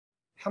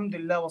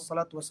Alhamdulillah wa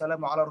salatu wa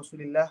salamu ala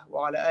rasulillah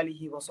wa ala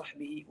alihi wa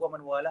sahbihi wa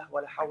man walah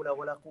wa la hawla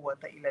wa la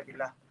quwwata illa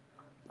billah.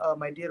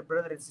 My dear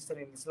brother and sister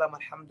in Islam,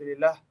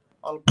 Alhamdulillah,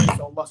 all praise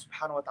to Allah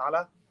subhanahu wa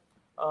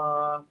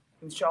ta'ala.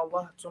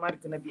 Inshallah,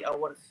 tonight gonna be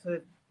our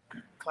third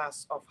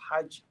class of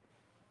Hajj.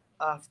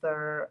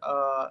 After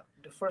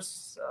the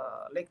first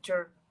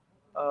lecture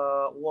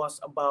was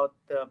about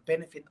the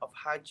benefit of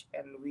Hajj,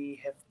 and we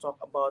have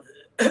talked about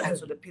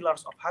also the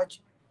pillars of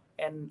Hajj.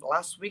 And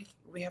last week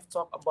we have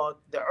talked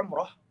about the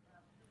Umrah,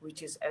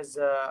 which is as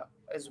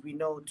we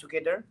know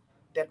together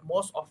that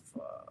most of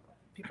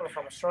people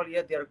from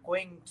Australia, they are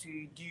going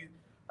to do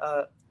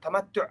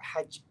tamattu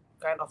Hajj,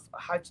 kind of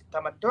Hajj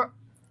tamattu.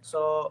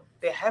 So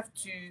they have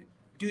to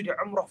do the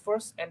Umrah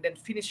first and then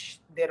finish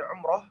their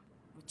Umrah,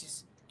 which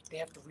is they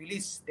have to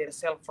release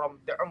themselves from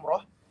the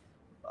Umrah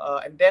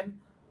and then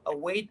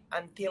wait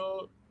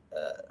until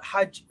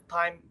Hajj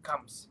time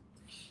comes.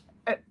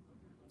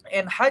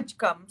 And Hajj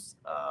comes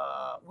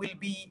will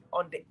be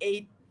on the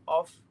 8th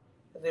of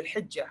the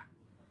Hijjah.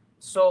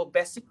 So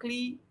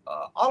basically,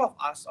 all of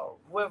us or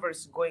whoever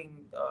is going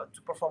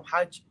to perform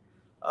Hajj,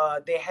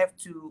 they have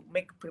to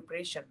make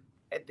preparation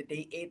at the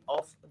day 8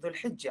 of the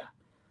Hijjah.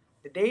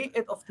 The day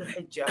 8 of the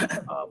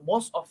Hijjah,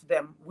 most of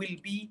them will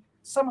be,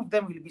 some of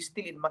them will be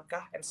still in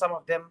Mecca and some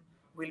of them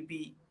will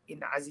be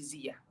in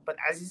Aziziyah. But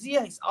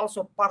Aziziyah is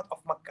also part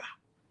of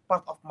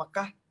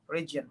Mecca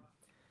region.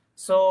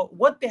 So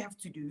what they have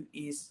to do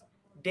is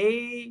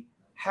they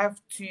have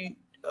to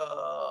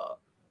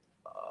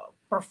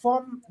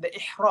perform the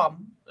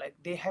ihram, like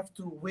they have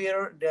to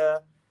wear the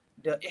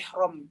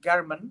ihram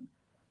garment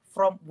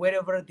from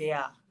wherever they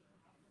are.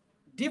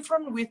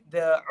 Different with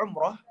the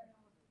Umrah,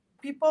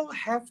 people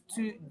have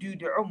to do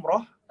the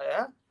Umrah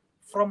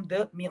from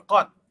the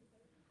miqat.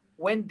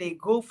 When they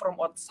go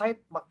from outside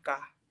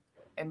Makkah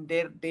and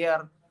they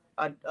are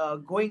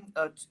going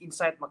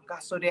inside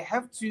Makkah, so they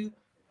have to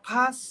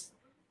pass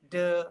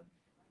the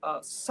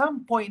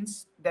some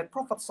points that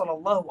Prophet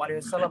sallallahu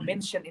alaihi wasallam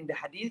mentioned in the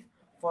hadith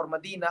for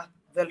Medina,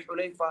 Dhul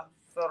Hulayfa,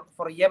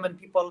 for Yemen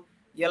people,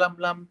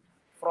 Yalamlam,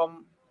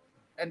 from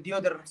and the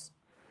others.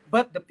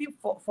 But the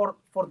people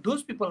for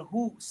those people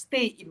who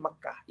stay in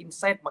Makkah,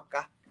 inside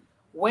Makkah,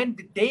 when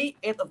the day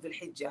 8 of the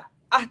Hijjah,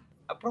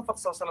 Prophet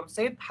ﷺ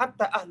said,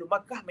 Hatta ahlu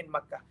Makkah min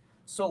Makkah.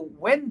 So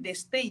when they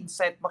stay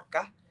inside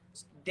Makkah,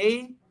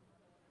 they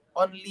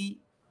only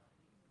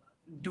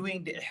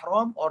doing the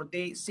ihram or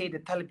they say the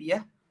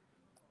talbiyah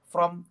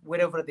from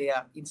wherever they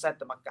are inside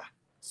the Makkah.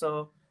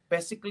 So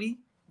basically,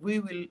 we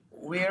will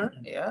wear,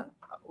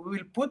 we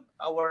will put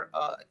our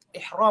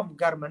ihram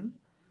garment,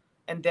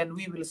 and then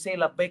we will say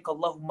labbaik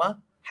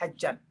Allahumma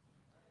hajjan.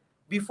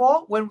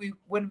 Before, when we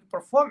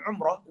perform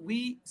Umrah,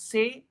 we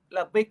say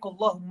labbaik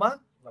Allahumma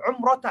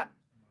umratan.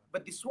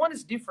 But this one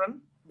is different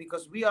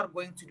because we are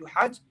going to do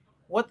Hajj.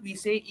 What we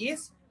say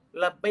is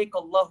labbaik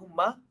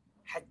Allahumma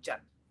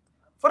hajjan.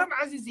 From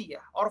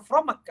Aziziyah or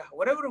from Makkah,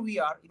 wherever we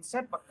are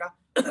inside Makkah,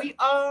 we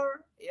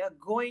are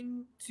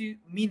going to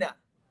Mina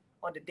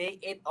on the day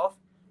 8 of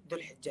Dhul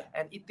Hijjah,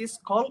 and it is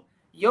called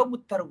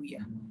Yawmut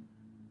Tarwiyah,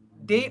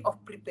 day of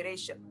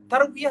preparation.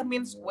 Tarwiyah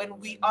means when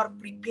we are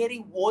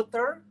preparing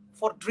water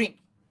for drink.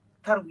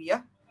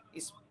 Tarwiyah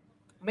is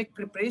make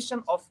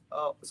preparation of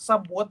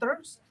some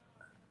waters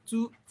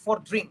for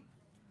drink.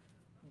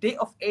 Day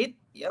of 8,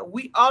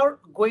 we are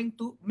going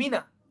to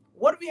Mina.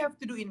 What we have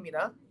to do in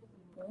Mina?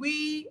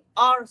 We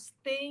are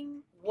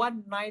staying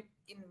one night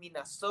in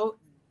Mina. So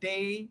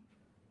day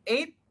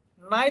 8,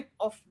 night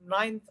of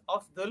 9th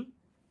of Dhul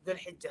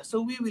Hijjah.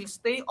 So we will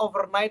stay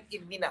overnight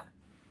in Mina,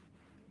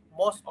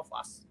 most of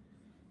us.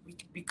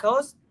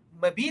 Because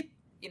mabit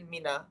in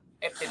Mina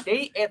at the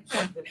day 8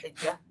 of Dhul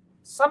Hijjah,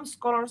 some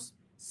scholars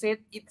said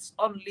it's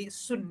only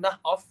sunnah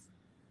of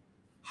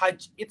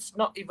Hajj. It's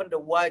not even the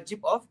wajib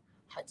of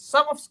Hajj.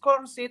 Some of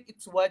scholars said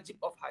it's wajib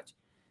of Hajj.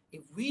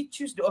 If we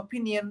choose the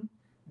opinion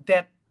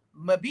that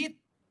mabit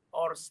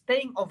or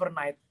staying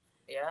overnight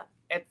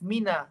at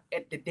Mina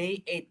at the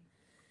day 8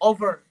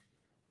 over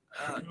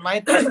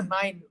night 9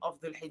 of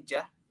the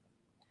Hijjah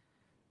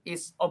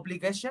is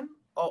obligation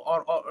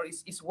or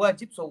is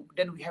wajib, so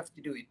then we have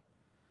to do it.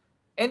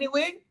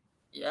 Anyway,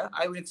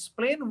 I will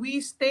explain.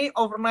 We stay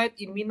overnight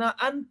in Mina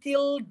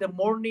until the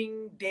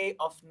morning day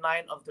of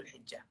 9 of the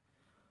Hijjah.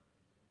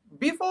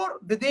 Before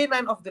the day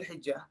 9 of the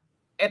Hijjah,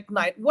 at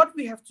night, what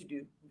we have to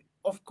do?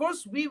 Of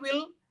course, we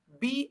will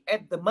be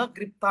at the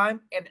Maghrib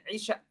time and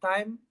Isha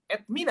time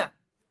at Mina.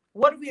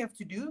 What we have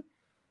to do?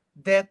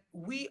 That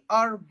we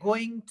are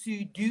going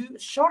to do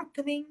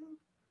shortening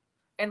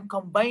and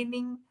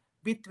combining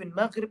between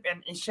Maghrib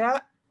and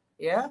Isha,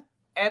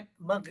 at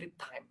Maghrib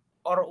time,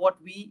 or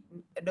what we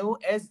know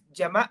as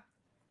Jama'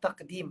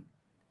 Taqdim.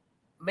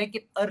 Make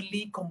it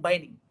early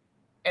combining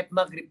at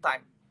Maghrib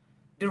time.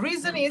 The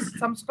reason is,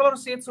 some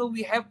scholars said, so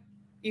we have,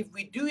 if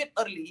we do it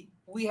early,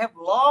 we have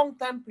long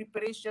time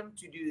preparation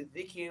to do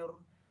dhikr,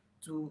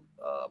 to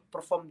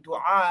perform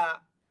dua,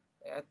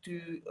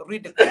 to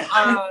read the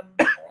Quran,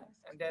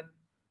 and then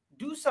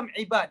do some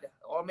ibadah,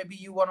 or maybe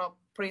you want to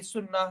pray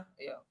sunnah,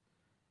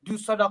 do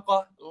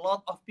sadaqah. A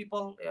lot of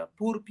people,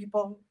 poor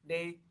people,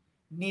 they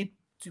need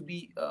to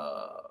be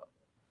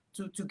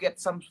to get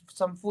some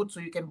food, so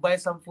you can buy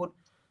some food.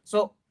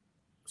 So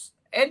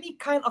any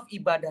kind of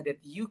ibadah that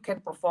you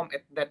can perform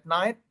at that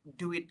night,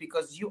 do it,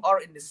 because you are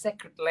in the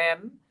sacred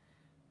land.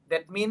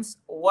 That means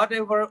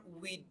whatever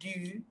we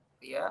do,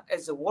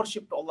 as a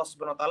worship to Allah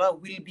subhanahu wa ta'ala,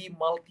 will be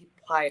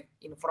multiplied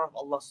in front of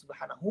Allah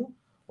subhanahu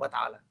wa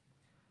ta'ala.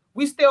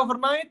 We stay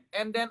overnight,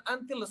 and then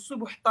until the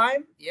subuh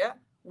time,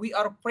 we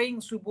are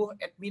praying subuh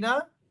at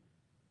Mina.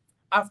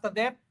 After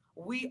that,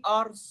 we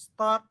are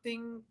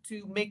starting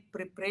to make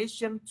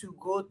preparation to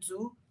go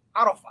to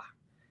Arafah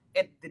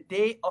at the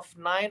day of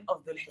 9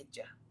 of the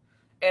Hijjah.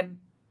 And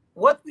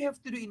what we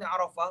have to do in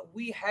Arafah,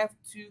 we have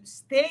to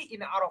stay in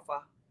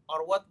Arafah,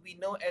 or what we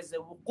know as a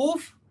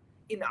wuquf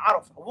in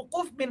Arafah.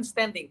 Wuquf means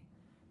standing.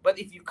 But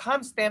if you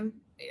can't stand,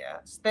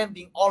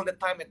 standing all the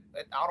time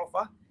at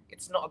Arafah,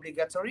 it's not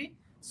obligatory.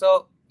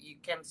 So you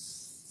can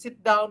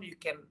sit down, you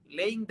can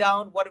laying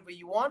down, whatever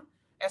you want,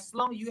 as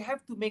long you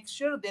have to make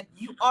sure that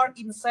you are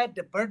inside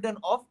the burden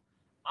of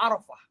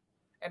Arafah.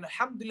 And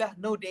alhamdulillah,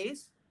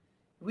 nowadays,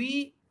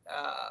 we,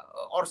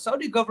 our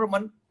Saudi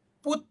government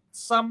put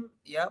some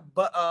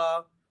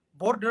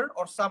border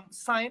or some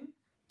sign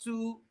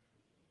to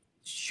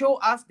show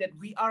us that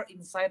we are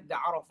inside the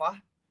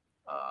Arafah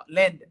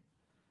land.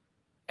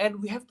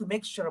 And we have to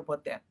make sure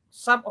about that.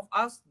 Some of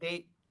us,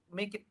 they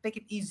take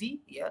it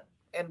easy,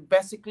 and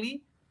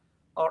basically,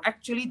 or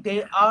actually,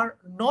 they are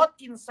not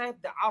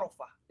inside the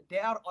Arafah. They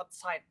are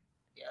outside,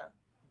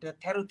 the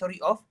territory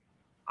of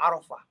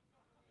Arafah.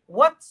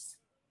 What's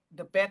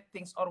the bad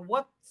things, or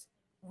what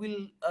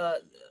will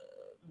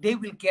they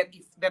will get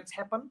if that's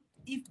happened?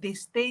 If they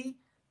stay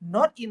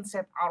not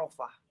inside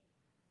Arafah,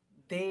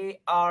 they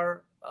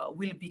are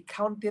will be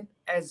counted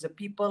as the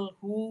people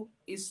who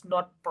is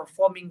not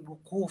performing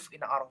wukuf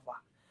in Arafah.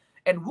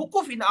 And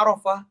wukuf in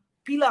Arafah,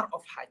 pillar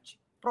of Hajj.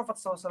 Prophet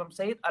ﷺ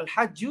said,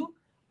 Al-Hajju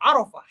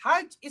Arafah.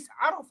 Hajj is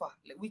Arafah,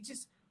 which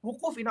is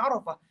wukuf in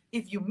Arafah.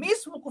 If you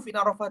miss wukuf in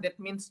Arafah, that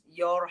means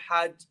your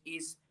Hajj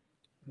is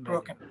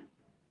broken.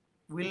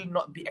 Will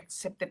not be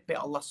accepted by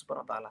Allah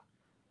subhanahu wa ta'ala.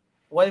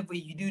 Whatever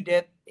you do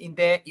that in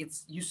there,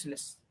 it's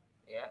useless.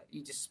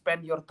 You just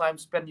spend your time,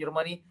 spend your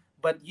money,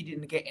 but you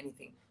didn't get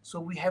anything. So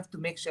we have to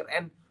make sure,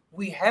 and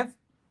we have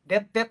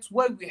that's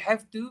why we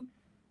have to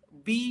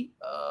be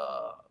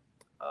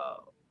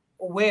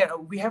aware.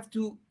 We have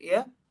to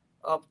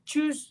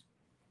choose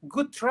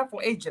good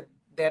travel agent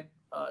that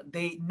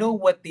they know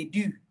what they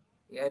do.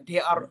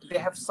 They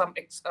have some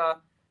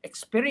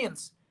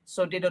experience,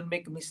 so they don't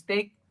make a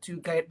mistake to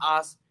guide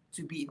us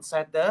to be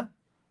inside the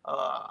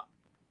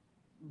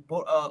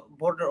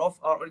border of,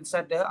 or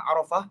inside the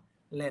Arafah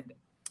land.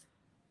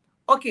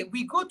 Okay,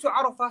 we go to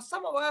Arafah.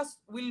 Some of us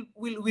will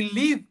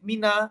leave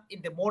Mina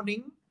in the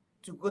morning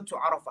to go to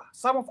Arafah.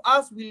 Some of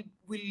us will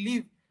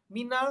leave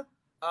Mina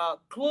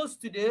close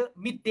to the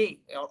midday,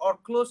 or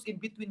close in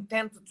between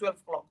 10 to 12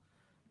 o'clock,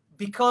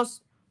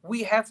 because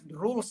we have the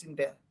rules in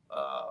there,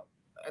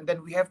 and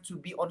then we have to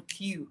be on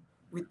queue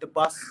with the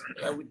bus,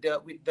 with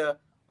the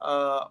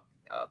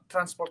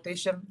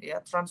transportation,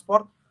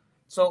 transport.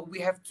 So we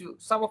have to.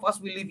 Some of us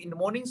will leave in the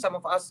morning. Some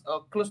of us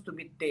close to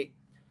midday.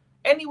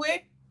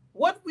 Anyway,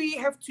 what we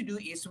have to do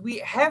is we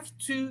have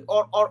to,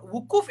 or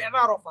wukuf in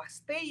Arafah,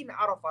 stay in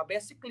Arafah,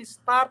 basically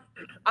start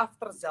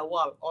after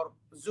Zawal or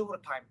Zuhr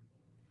time.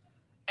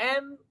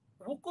 And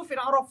wukuf in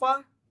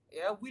Arafah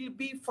will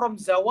be from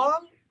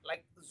Zawal,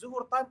 like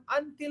Zuhr time,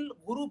 until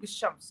Ghurub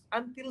al-Shams,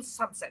 until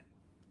sunset.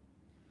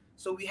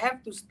 So we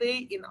have to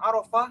stay in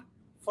Arafah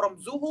from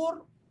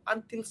Zuhur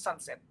until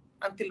sunset,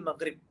 until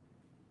Maghrib.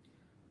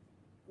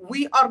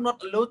 We are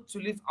not allowed to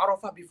leave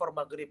Arafah before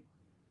Maghrib.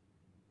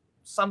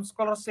 Some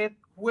scholars said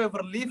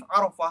whoever leave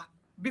Arafah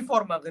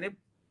before Maghrib,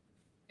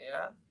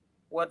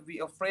 what we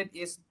afraid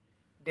is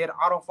their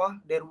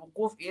Arafah, their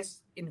wukuf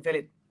is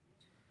invalid.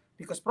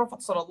 Because Prophet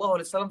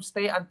ﷺ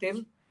stay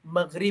until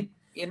Maghrib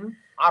in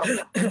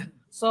Arafah.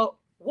 So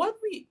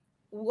what we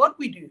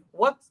do,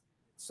 what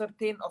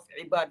certain of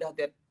ibadah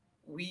that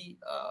we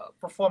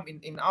perform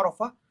in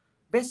Arafah,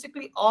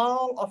 basically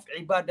all of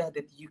ibadah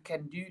that you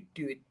can do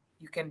it.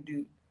 You can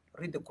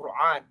read the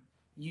Quran,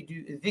 you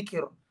do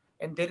dhikr,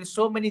 and there is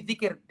so many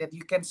dhikr that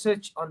you can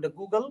search on the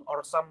Google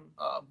or some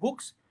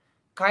books,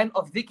 kind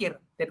of dhikr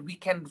that we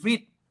can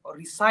read or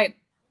recite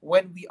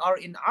when we are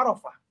in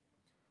Arafah.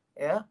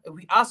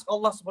 We ask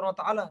Allah subhanahu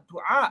wa ta'ala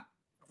dua,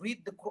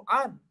 read the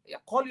Quran,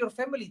 call your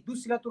family, do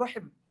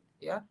silaturahim,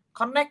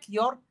 connect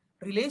your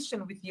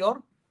relation with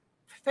your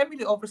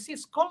family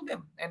overseas, call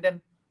them, and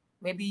then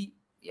maybe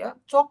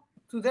talk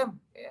to them.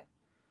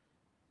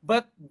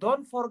 But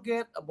don't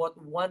forget about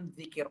one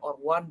dhikr or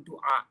one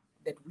dua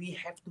that we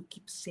have to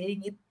keep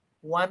saying it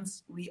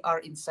once we are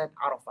inside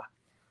Arafah.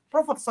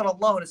 Prophet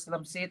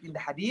ﷺ said in the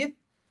hadith,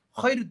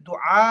 خير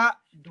الدعاء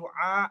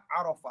دعاء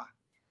Arafah.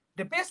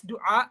 The best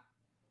dua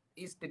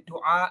is the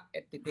dua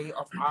at the day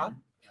of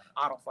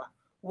Arafah.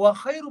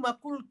 وخير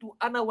ما قلت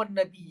أنا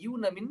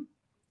والنبيون من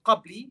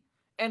قبلي,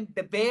 and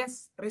the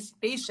best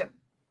recitation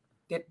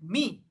that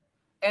me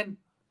and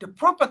the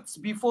prophets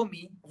before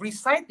me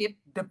recited,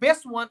 the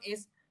best one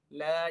is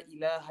لا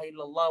إله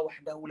إلا الله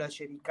وحده لا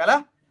شريك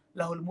له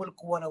له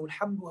الملك وله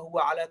الحمد وهو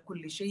على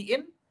كل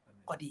شيء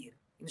قدير.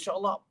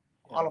 Inshallah,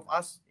 all of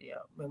us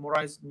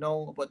memorize,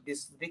 know about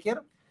this dhikr.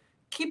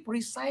 Keep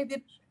recite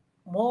it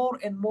more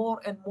and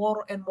more and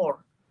more and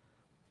more.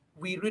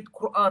 We read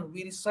Quran,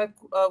 we recite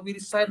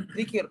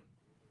dhikr,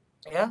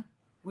 yeah.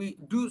 We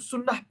do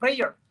sunnah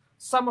prayer.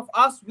 Some of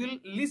us will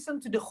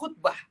listen to the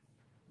khutbah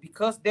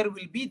because there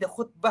will be the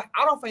khutbah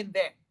Arafah in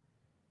there.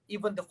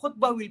 Even the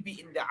khutbah will be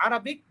in the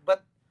Arabic,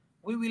 but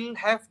we will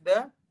have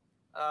the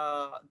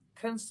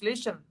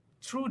translation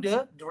through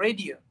the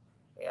radio,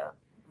 yeah,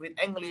 with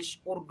English,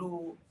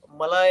 Urdu,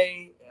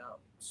 Malay,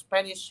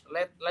 Spanish,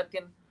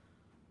 Latin,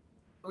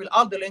 with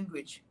all the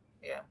language,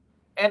 yeah.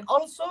 And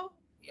also,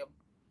 yeah,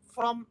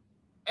 from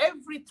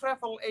every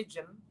travel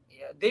agent,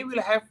 yeah, they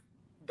will have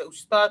the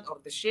ustad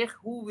or the sheikh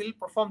who will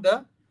perform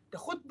the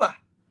khutbah,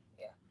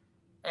 yeah.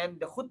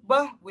 And the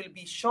khutbah will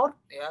be short,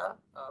 yeah,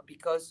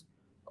 because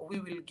we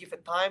will give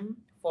a time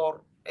for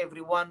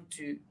everyone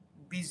to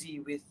be busy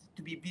with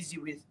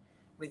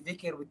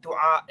dhikr, with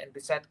dua, and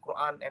recite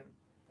Quran,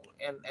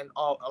 and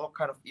all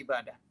kind of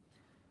ibadah.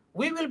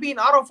 We will be in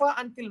Arafah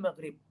until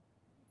Maghrib.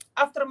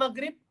 After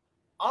Maghrib,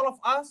 all of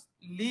us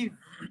leave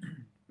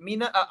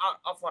Mina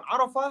of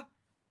Arafah,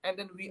 and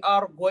then we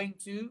are going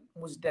to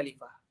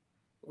Muzdalifah.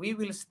 We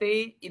will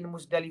stay in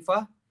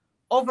Muzdalifah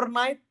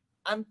overnight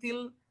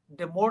until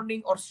the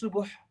morning or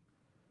subuh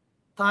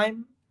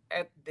time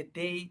at the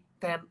day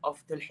 10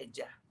 of Dhul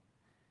Hijjah.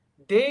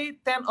 Day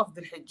 10 of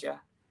Dhul Hijjah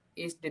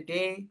is the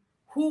day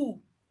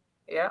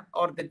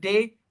or the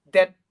day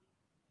that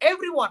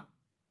everyone,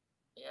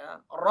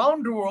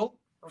 around the world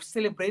are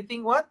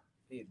celebrating what?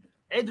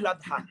 Eid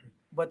al-Adha.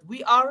 But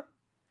we are,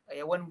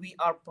 when we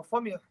are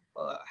performing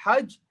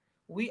Hajj,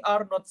 we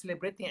are not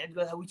celebrating Eid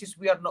al-Adha, which is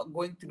we are not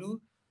going to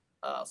do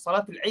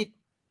Salatul Eid,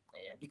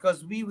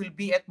 because we will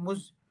be at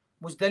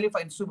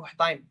Muzdalifah in Subh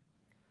time.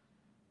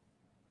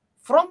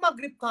 From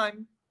Maghrib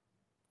time,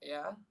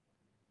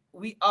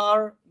 we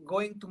are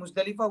going to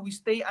Muzdalifah. We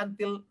stay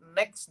until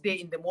next day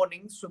in the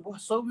morning, Subuh.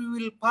 So we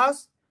will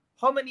pass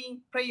how many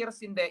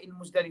prayers in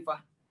Muzdalifah?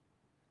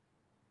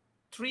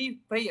 3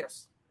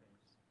 prayers.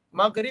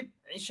 Maghrib,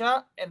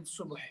 Isha, and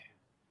Subuh.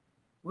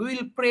 We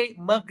will pray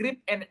Maghrib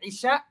and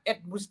Isha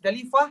at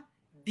Muzdalifah,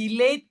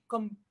 delayed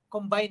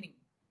combining.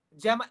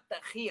 Jama'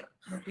 ta'khir.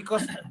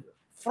 Because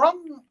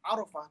from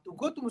Arafah to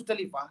go to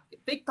Muzdalifah,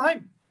 it takes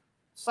time.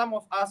 Some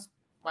of us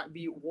might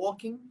be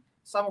walking,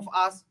 some of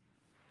us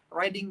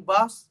riding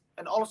bus,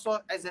 and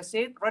also, as I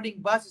said, riding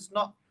bus is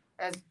not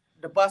as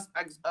the bus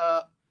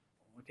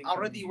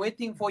already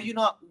waiting for you.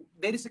 Now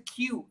there is a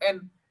queue,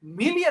 and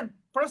million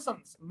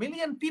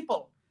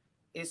people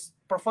is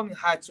performing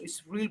Hajj, so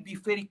it will be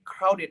very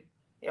crowded.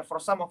 Yeah, for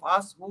some of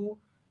us who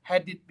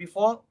had it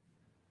before,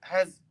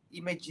 had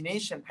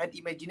imagination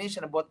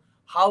about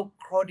how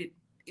crowded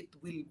it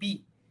will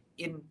be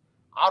in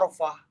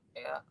Arafah,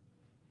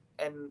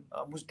 and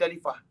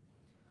Muzdalifah.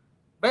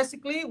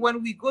 Basically,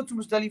 when we go to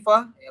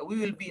Muzdalifah, we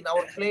will be in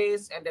our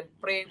place and then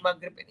pray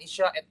Maghrib and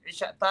Isha at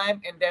Isha time.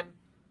 And then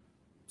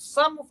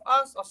some of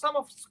us, or some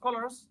of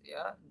scholars,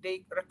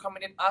 they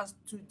recommended us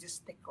to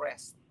just take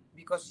rest,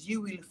 because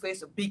you will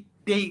face a big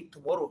day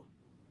tomorrow.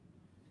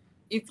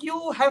 If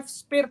you have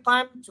spare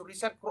time to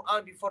recite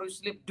Quran before you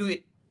sleep, do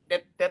it.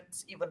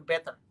 That's even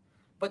better.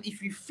 But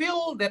if you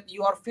feel that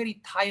you are very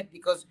tired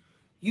because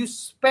you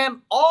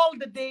spend all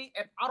the day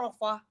at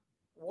Arafah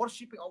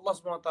worshipping Allah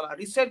subhanahu wa ta'ala,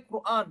 recite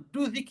Quran,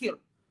 do dhikr,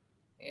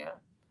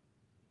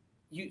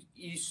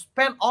 you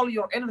spend all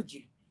your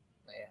energy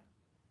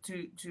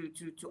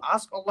to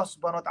ask Allah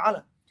subhanahu wa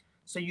ta'ala.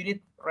 So you need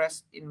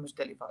rest in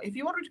Muzdalifah. If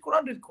you want to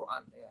read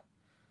Quran,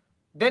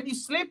 then you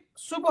sleep,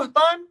 subuh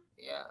time,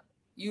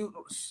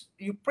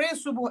 you pray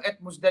subuh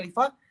at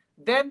Muzdalifah,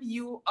 then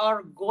you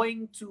are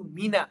going to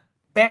Mina,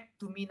 back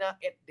to Mina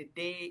at the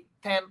day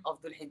 10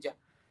 of Dhul Hijjah.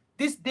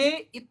 This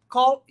day it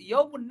called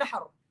Yawmun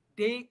Nahr,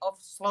 day of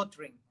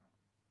slaughtering,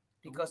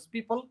 because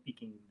people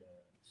picking the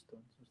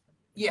stones.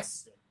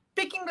 Yes,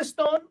 picking the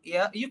stone.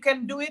 You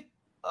can do it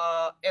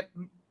at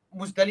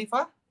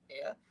Muzdalifah.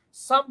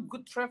 Some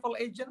good travel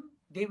agent,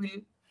 they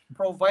will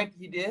provide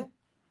you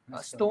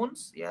the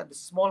stones. The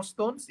small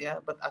stones.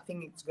 But I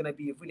think it's gonna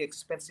be a really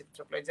expensive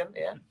travel agent.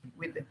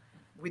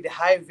 With the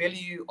high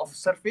value of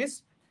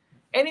surface.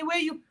 Anyway,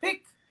 you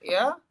pick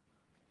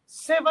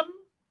 7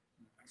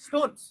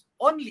 stones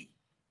only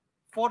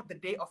for the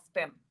day of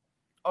 10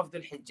 of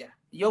Dhul Hijjah,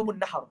 Yawmun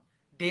Nahr,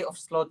 day of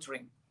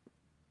slaughtering.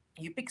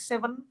 You pick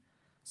 7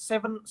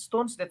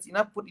 stones. That's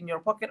enough. Put in your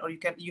pocket, or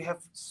you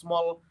have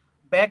small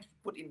bag.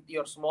 Put in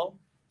your small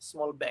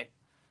bag.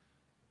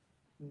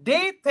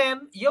 Day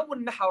 10,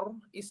 Yawmun Nahr,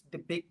 is the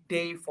big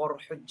day for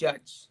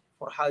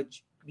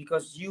Hajj,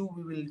 because you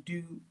will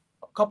do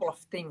a couple of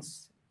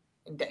things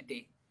in that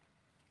day.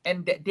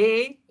 And that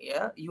day,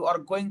 you are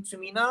going to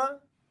Mina.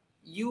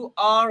 You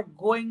are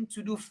going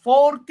to do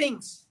 4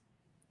 things.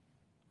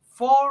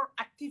 4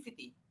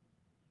 activity.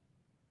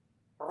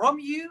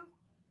 Ramyu,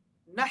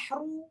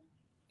 Nahru,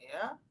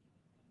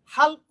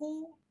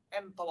 halku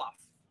and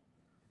tawaf.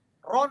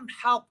 Ron,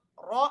 halq,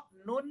 ra,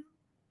 nun,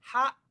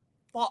 ha,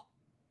 ta.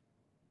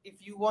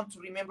 If you want to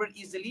remember it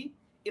easily,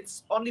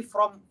 it's only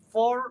from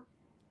 4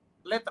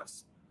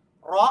 letters.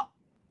 Ra,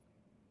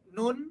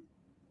 nun,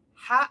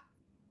 ha,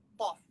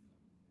 ta.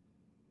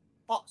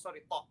 Ta,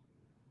 sorry, ta.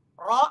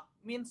 Ra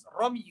means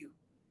ramyu,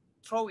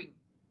 throwing.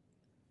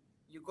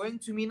 You're going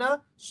to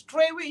Mina,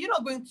 straight away, you're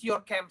not going to your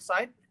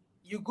campsite.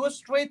 You go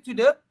straight to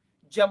the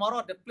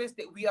Jamarat, the place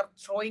that we are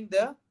throwing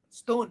the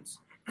stones.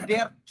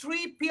 There are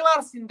 3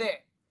 pillars in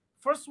there.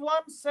 First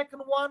one,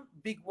 second one,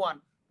 big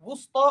one.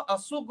 Wusta,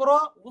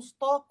 sugra,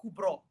 wusta,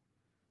 kubra.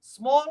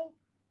 Small,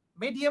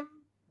 medium,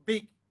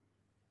 big.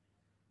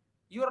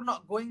 You are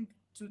not going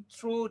to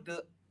throw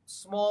the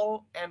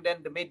small and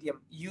then the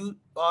medium. You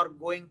are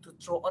going to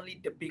throw only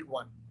the big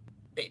one.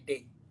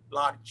 The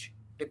large,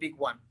 the big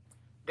one.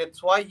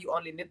 That's why you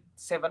only need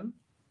 7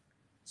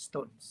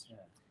 stones.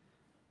 Yeah.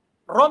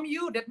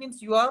 Ramyu, that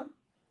means you are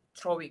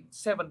throwing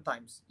 7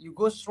 times. You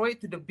go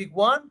straight to the big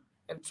one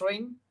and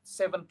throwing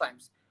 7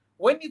 times.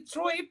 When you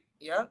throw it,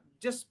 yeah,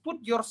 just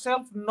put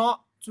yourself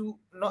not to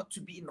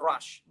be in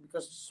rush,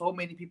 because so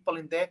many people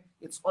in there.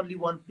 It's only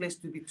one place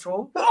to be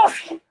thrown.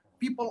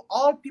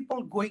 All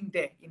people going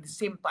there in the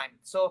same time.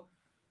 So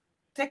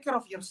take care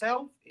of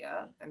yourself,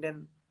 yeah. And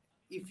then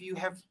if you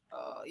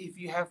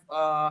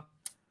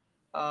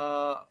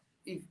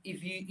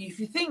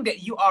think that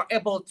you are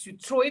able to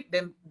throw it,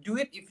 then do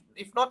it.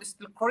 If not, it's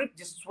still correct.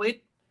 Just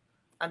wait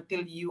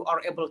until you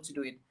are able to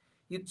do it.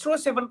 You throw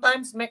 7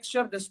 times. Make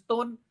sure the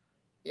stone,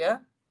 yeah,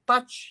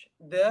 touch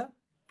the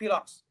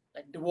pillars,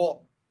 like the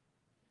wall.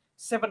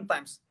 7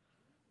 times.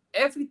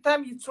 Every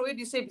time you throw it,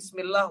 you say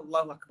Bismillah,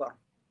 Allahu Akbar.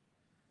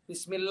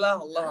 Bismillah,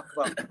 Allahu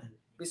Akbar.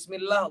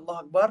 Bismillah, Allahu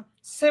Akbar.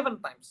 7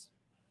 times.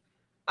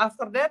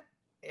 After that,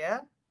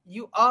 yeah,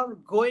 you are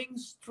going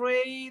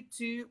straight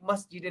to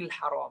Masjid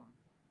al-Haram.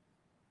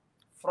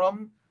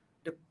 From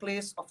the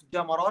place of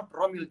Jamarat,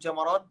 Ramil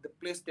Jamarat, the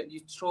place that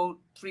you throw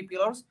 3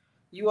 pillars,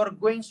 you are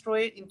going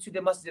straight into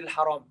the Masjid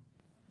al-Haram.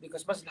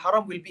 Because Masjid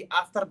al-Haram will be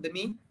after the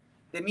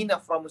Mina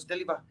from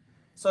Muzdalifah.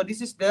 So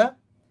this is the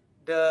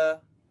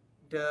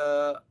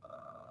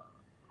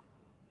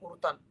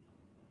urutan,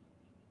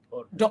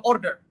 the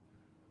order.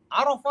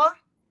 Arafah,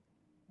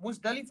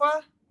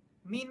 Muzdalifah,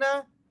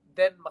 Mina,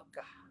 then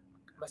Makkah,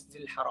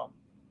 Masjid al-Haram.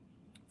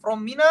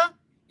 From Mina,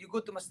 you go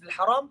to Masjid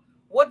al-Haram.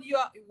 What you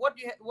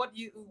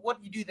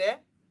do there?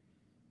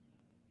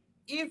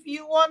 If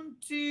you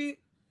want to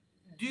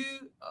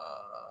do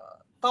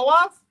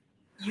tawaf,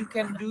 you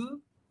can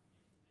do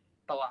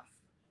tawaf.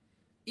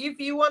 If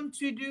you want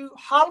to do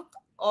halq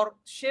or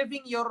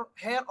shaving your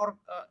hair or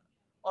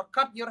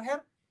cut your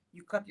hair,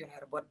 you cut your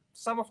hair. But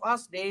some of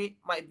us, they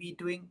might be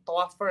doing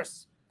tawaf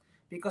first,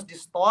 because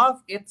this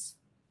tawaf, it's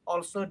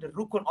also the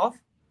rukun of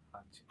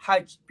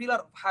Hajj,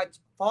 pillar of Hajj,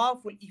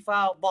 tawaful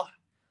ifadah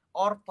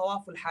or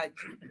tawaful Hajj,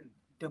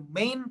 the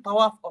main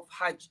tawaf of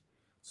Hajj.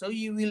 So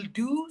you will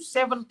do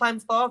 7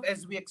 times tawaf,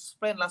 as we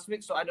explained last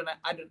week. So I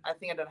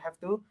think I don't have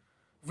to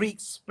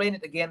re-explain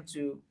it again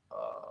to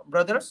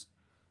brothers.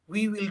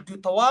 We will do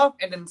tawaf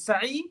and then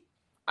sa'i.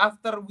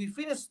 After we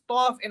finish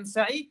tawaf and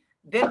sa'i,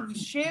 then we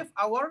shave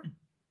our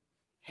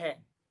hair.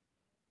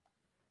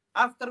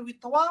 After we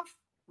tawaf,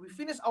 we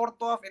finish our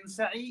tawaf and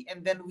sa'i,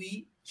 and then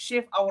we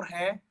shave our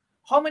hair.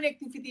 How many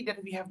activity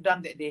that we have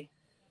done that day?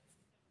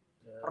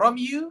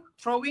 Ramyu,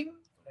 throwing,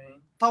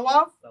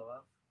 tawaf,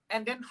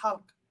 and then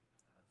halq.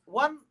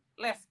 1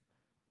 left.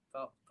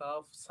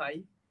 Tawaf,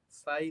 sa'i,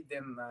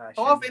 then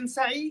tawaf and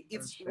sa'i,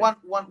 it's one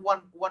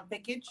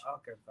package.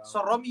 Okay.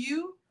 So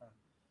Ramyu,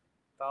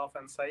 tawaf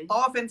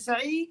and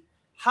sa'i,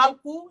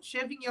 halqu,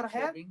 shaving your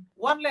hair.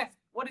 1 left.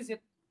 What is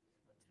it?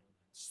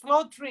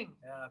 Slaughtering.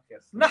 Okay.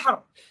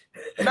 Nahar.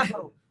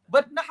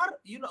 But nahar,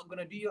 you're not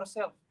gonna do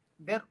yourself.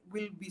 There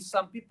will be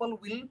some people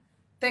will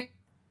take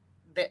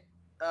the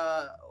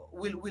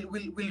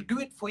will do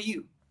it for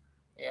you.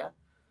 Yeah.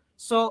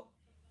 So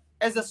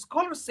as a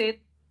scholar said,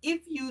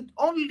 if you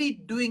only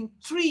doing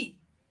 3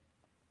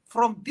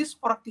 from this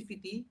 4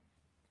 activity,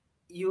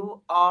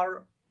 you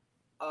are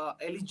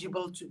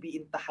eligible to be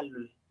in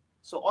tahallul.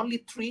 So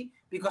only 3,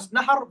 because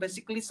nahar,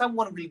 basically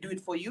someone will do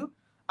it for you.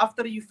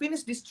 After you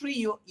finish this 3,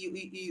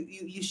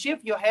 you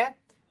shave your hair.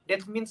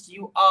 That means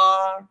you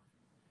are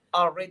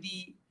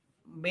already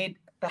made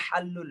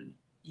tahallul.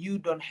 You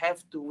don't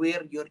have to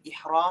wear your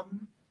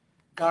ihram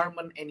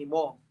garment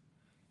anymore.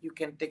 You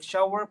can take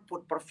shower,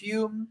 put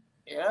perfume,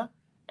 yeah,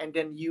 and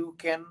then you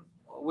can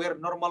wear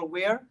normal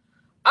wear.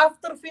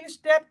 After finish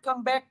that,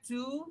 come back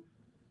to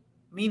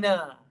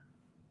Mina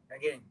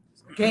again.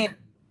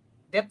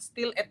 That's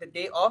still at the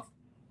day of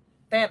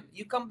 10.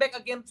 You come back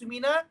again to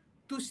Mina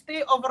to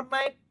stay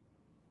overnight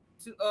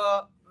to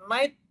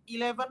night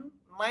 11,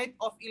 night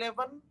of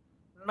 11,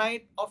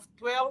 night of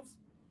 12,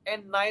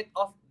 and night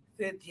of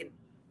 13.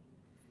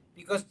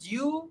 Because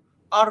you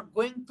are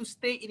going to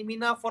stay in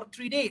Mina for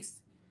 3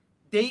 days.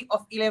 Day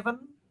of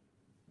 11,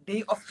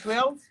 day of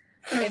 12,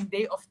 and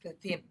day of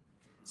 13.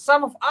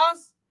 Some of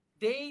us,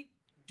 they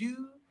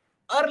do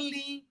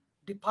early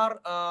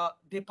departure,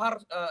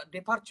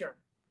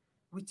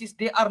 which is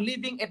they are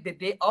leaving at the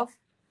day of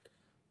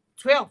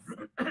 12.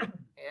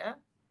 Yeah.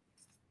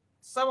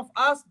 Some of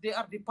us, they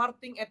are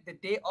departing at the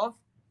day of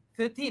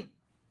 13,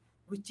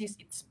 which is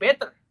it's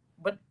better.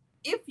 But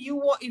if you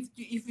want,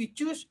 if you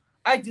choose,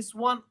 I just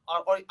want,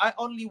 or I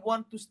only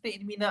want to stay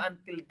in Mina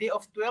until day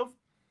of 12,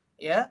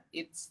 yeah,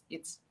 it's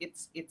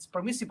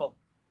permissible.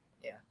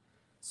 Yeah.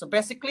 So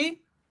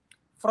basically,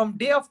 from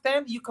day of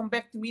 10, you come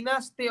back to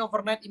Mina, stay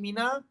overnight in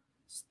Mina,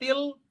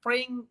 still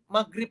praying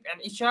Maghrib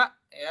and Isha,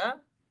 yeah,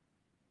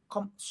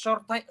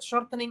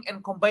 shortening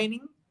and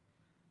combining,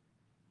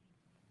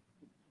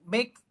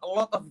 make a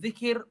lot of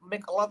dhikr,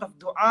 make a lot of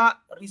dua,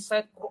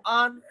 recite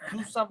Quran,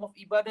 do some of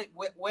ibadah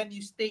when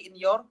you stay in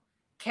your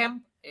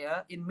camp,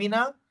 yeah, in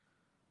Mina.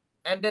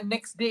 And then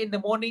next day in the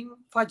morning,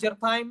 Fajr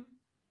time,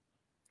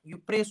 you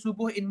pray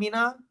Subuh in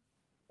Mina,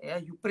 yeah,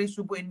 you pray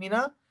Subuh in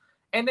Mina,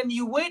 and then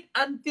you wait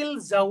until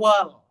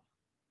Zawal.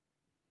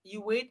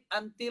 You wait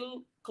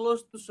until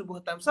close to Subuh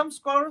time. Some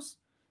scholars,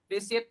 they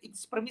said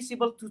it's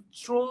permissible to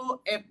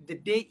throw at the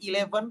day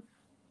 11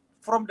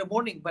 from the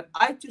morning, but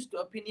I choose the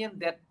opinion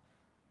that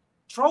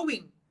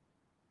throwing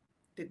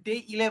the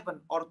day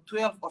 11 or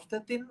 12 or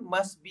 13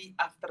 must be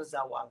after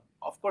Zawal.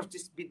 Of course,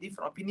 this be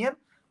different opinion,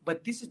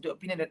 but this is the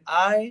opinion that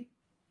I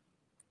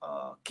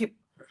keep.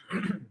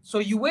 So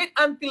you wait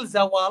until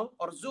Zawal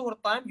or Zuhur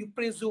time, you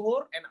pray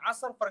Zuhur and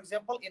Asr, for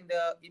example,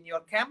 in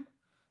your camp,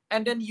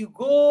 and then you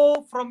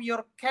go from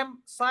your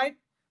campsite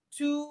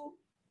to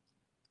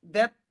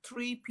that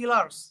three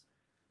pillars,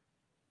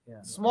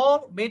 yeah,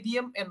 small,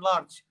 medium, and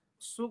large,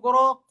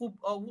 Sugro,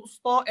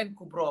 Wusta, and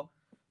Kubro.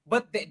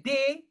 But the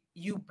day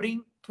you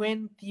bring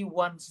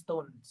 21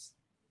 stones,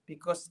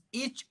 because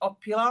each of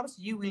pillars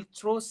you will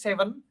throw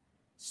 7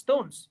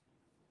 stones.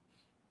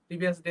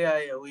 Previous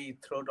day we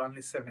throw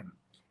only 7.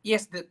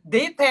 Yes, the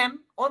day 10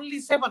 only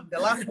 7, the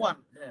last one.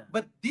 Yeah.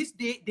 But this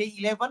day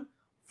 11,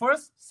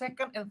 first,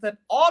 second, and third,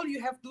 all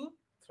you have to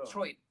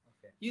throw it.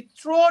 Okay. You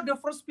throw the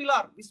first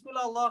pillar,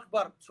 Bismillah Allah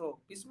Akbar, throw.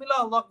 Bismillah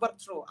Allah Akbar,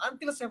 throw,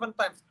 until 7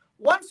 times.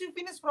 Once you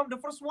finish from the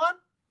first one,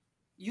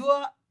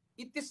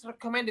 it is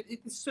recommended, it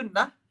is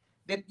sunnah,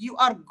 that you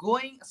are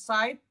going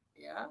aside,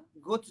 yeah,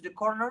 go to the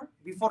corner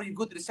before you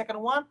go to the second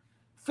one,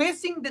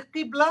 facing the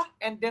Qibla,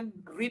 and then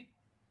read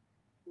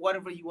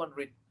whatever you want to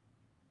read.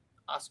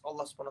 Ask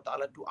Allah subhanahu wa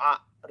ta'ala,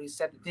 dua,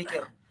 recite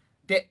dhikr.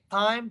 That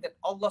time that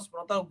Allah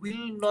subhanahu wa ta'ala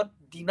will not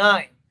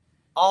deny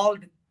all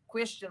the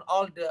question,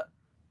 all the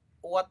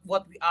what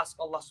we ask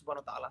Allah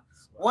subhanahu wa ta'ala.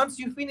 Once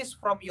you finish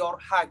from your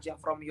hajj,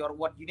 from your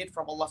what you need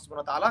from Allah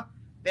subhanahu wa ta'ala,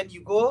 then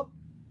you go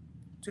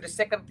to the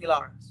second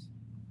pillar.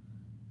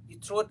 You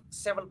throw it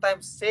 7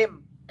 times,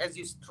 same as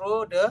you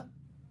throw the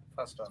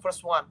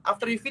first one.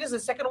 After you finish the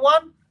second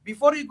one,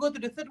 before you go to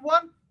the third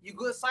one, you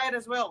go aside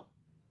as well.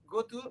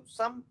 Go to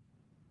some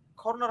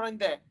corner in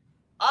there.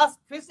 Ask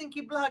facing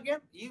Qibla again,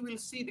 you will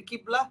see the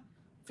Qibla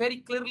very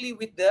clearly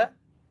with the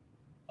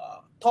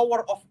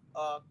tower of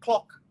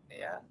clock.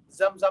 Yeah,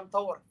 Zamzam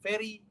tower,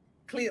 very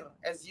clear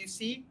as you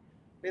see.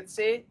 Let's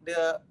say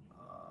the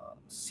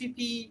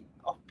city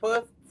of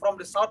Perth from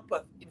the south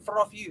Perth in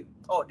front of you.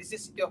 Oh, this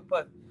is city of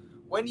Perth.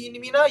 When you're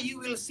in Mina, you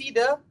will see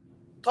the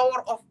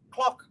tower of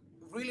clock,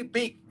 really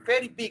big,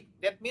 very big.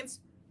 That means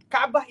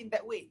Kaabah in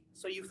that way.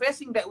 So you're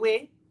facing that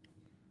way.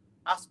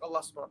 Ask Allah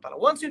subhanahu wa ta'ala.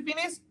 Once you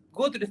finish,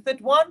 go to the third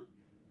one,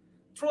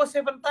 throw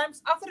 7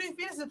 times. After you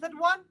finish the third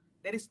one,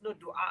 there is no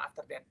dua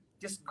after that.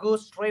 Just go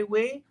straight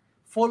away,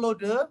 follow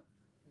the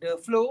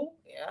flow,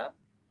 yeah,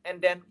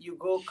 and then you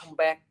come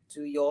back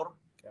to your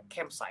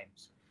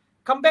campsite.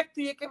 Come back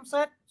to your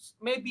campsite.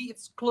 Maybe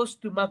it's close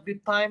to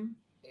Maghrib time,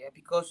 yeah,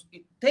 because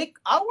it take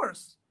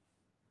hours.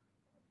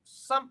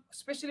 Some,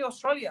 especially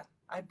Australia.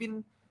 I've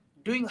been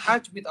doing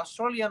Hajj with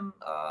Australian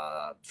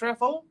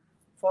travel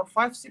for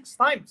 5-6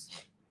 times.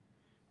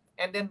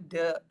 And then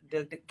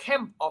the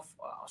camp of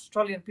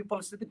Australian people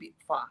is a little bit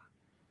far.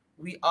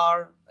 We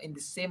are in the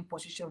same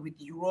position with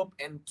Europe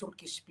and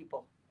Turkish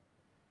people.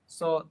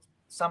 So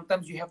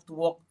sometimes you have to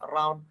walk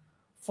around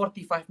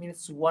 45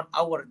 minutes to 1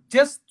 hour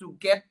just to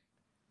get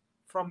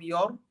from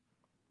your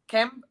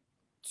camp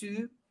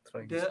to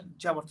the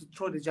Jamrah, to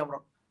throw the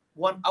Jamrah.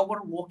 1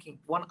 hour walking,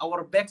 1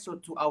 hour back, so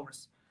 2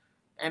 hours.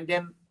 And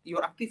then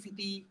your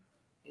activity,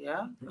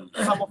 yeah.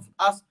 Some of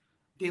us,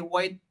 they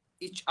wait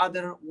each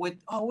other with,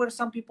 where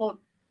some people,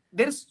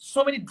 there's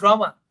so many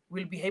drama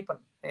will be happen,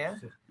 yeah.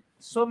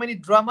 So many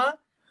drama,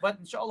 but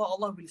inshallah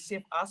Allah will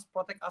save us,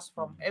 protect us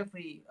from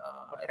every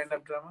what kind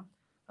of drama?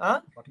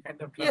 What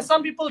kind of drama? Yeah,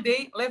 some people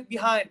they left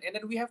behind, and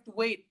then we have to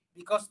wait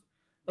because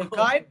the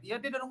guide, yeah,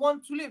 they don't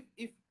want to leave.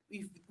 If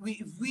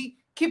we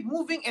keep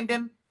moving and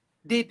then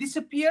they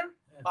disappear,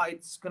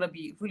 it's gonna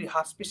be really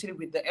hard, especially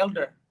with the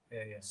elder.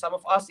 Yeah. Some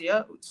of us,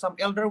 yeah, some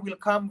elder will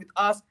come with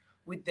us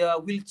with the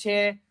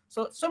wheelchair.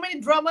 So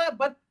many drama,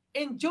 but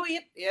enjoy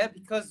it, yeah,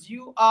 because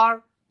you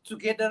are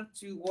together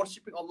to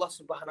worshiping Allah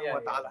subhanahu wa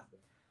ta'ala. Yeah.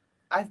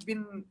 I've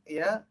been,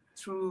 yeah,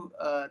 through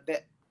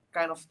that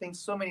kind of thing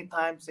so many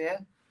times, yeah.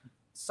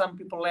 Some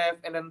people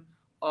left, and then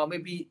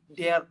maybe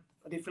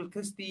they feel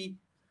thirsty.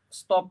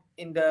 stop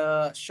in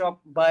the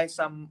shop, buy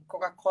some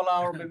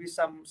Coca-Cola or maybe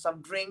some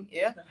drink,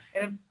 yeah.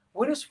 And then,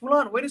 where is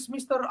Fulan? Where is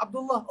Mr.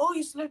 Abdullah? Oh,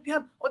 he's left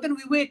behind. Oh, then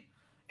we wait.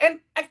 And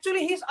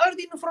actually, he's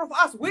already in front of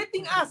us,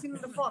 waiting us in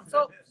the front.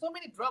 So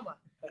many drama.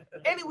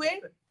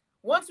 Anyway,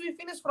 once we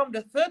finish from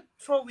the third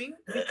throwing,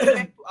 we come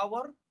back to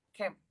our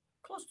camp.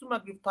 Close to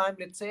Maghrib time,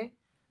 let's say.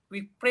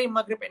 We pray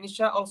Maghrib and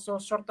Isha, also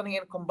shortening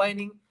and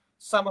combining.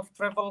 Some of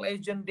travel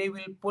agent, they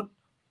will put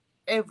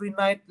every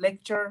night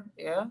lecture,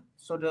 yeah.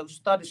 So the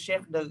ustad, the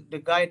chef,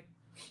 the guide,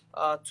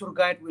 tour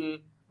guide will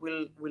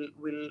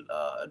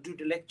do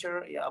the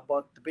lecture, yeah,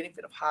 about the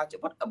benefit of Hajj,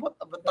 about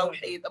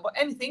Tawheed, about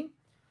anything.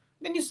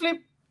 Then you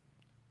sleep.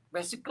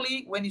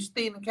 Basically, when you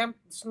stay in camp,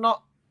 it's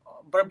not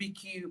a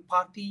barbecue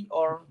party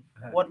or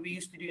what we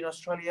used to do in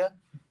Australia.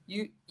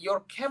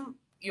 Your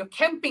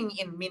camping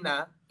in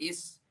Mina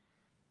is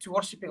to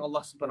worshiping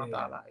Allah Subhanahu wa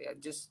Taala. Yeah,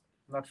 just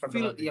Not for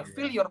fill the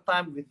fill your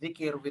time with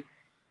dhikr, with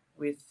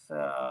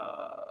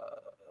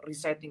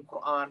reciting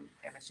Quran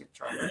and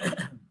etc.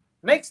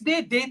 Next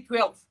day, day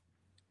 12.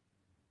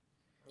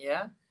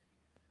 Yeah,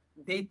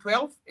 day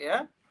 12.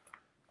 Yeah,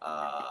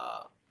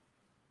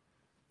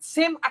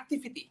 same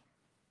activity.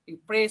 You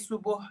pray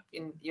subuh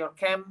in your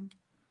camp,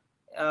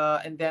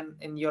 and then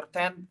in your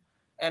tent,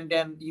 and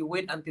then you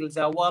wait until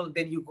zawal.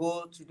 Then you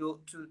go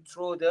to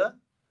throw the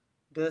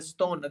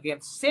stone again.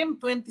 Same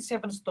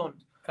 27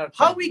 stones.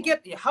 How we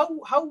get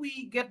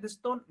the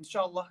stone?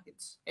 Inshallah,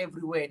 it's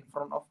everywhere in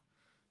front of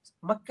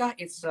Mecca.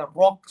 It's a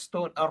rock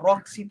stone, a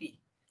rock city,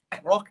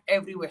 rock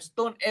everywhere,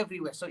 stone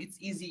everywhere. So it's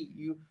easy.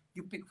 You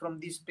pick from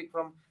this, pick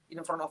from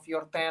in front of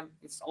your tent.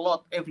 It's a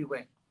lot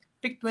everywhere.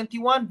 Pick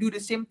 21. Do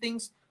the same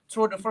things.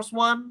 Throw the first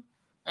one,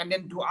 and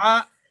then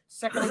dua.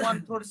 Second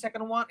one, throw the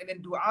second one, and then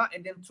dua,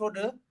 and then throw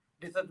the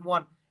third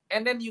one,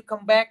 and then you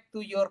come back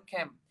to your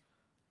camp.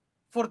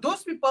 For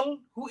those people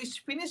who is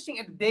finishing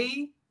at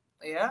day,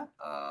 yeah,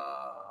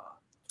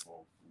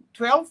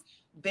 12,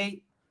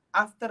 they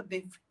after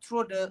they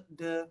throw the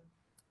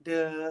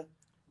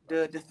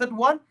third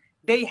one,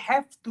 they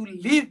have to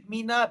leave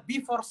Mina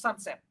before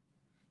sunset.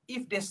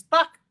 If they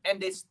stuck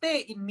and they stay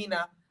in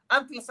Mina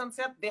until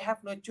sunset, they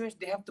have no choice.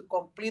 They have to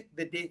complete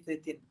the day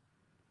 13.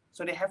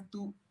 So they have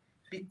to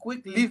be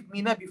quick, leave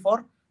Mina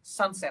before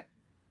sunset.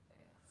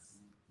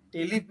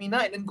 They leave Mina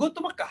and then go to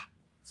Makkah.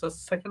 So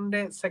second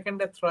day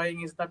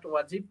throwing is not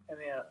wajib, and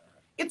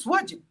It's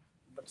wajib.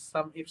 but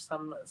some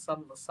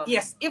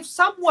Yes, if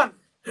someone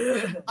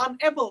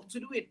unable to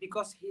do it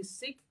because he's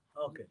sick,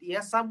 okay,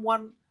 yeah,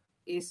 someone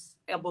is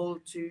able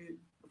to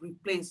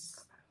replace.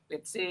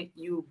 Let's say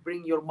you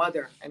bring your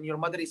mother and your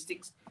mother is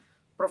sick,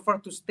 prefer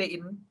to stay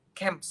in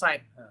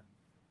campsite.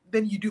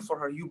 Then you do for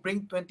her. You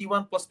bring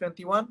 21 plus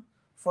 21,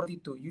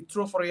 42. You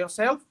throw for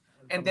yourself,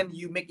 and then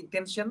you make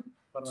intention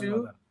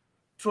to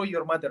throw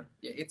your mother.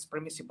 Yeah, it's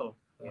permissible.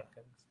 Yeah.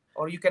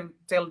 Or you can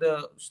tell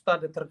the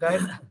ustad, the tour guide,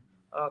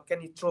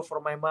 can you throw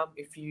for my mom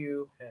if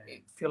you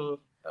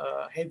feel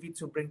heavy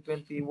to bring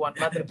 21,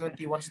 another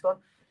 21 stone.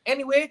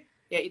 Anyway,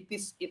 yeah, it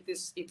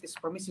is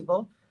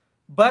permissible.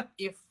 But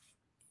if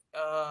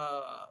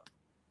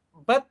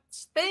but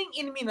staying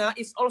in Mina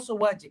is also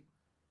wajib.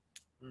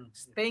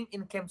 Staying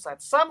in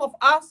campsite. Some of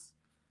us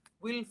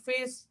will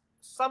face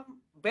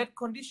some bad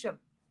condition,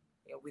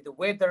 yeah, with the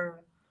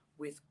weather,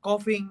 with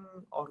coughing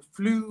or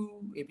flu,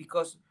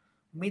 because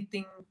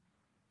meeting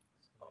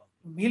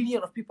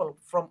million of people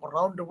from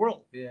around the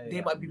world.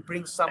 They might be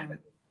bring some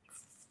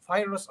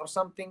virus or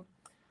something.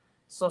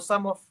 So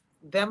some of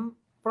them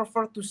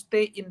prefer to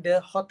stay in the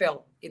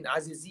hotel in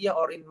Azizia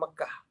or in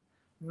Mecca,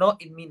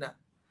 not in Mina.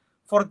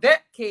 For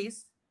that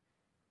case,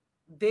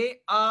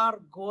 they are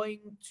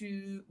going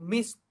to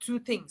miss two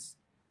things: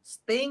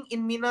 staying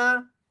in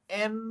Mina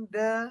and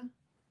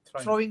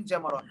throwing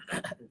Jamarat.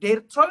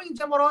 Their throwing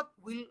Jamarat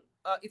will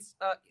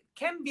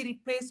can be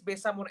replaced by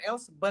someone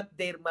else, but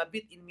their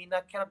mabit in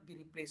Mina cannot be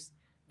replaced.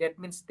 That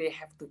means they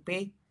have to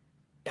pay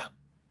dam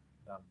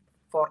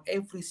for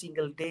every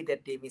single day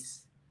that they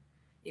miss.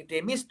 If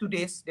they miss 2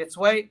 days, that's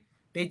why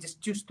they just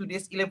choose 2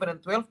 days, 11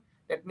 and 12.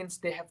 That means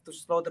they have to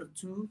slaughter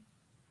 2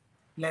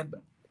 lamb,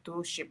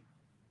 2 sheep.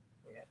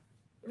 Yeah.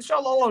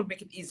 Inshallah, Allah will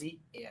make it easy.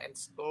 Yeah,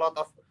 it's a lot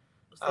of.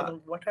 So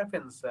what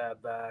happens?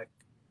 The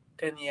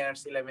 10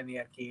 years,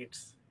 11-year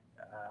kids,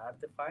 are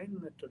they fine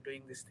to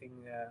doing this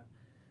thing?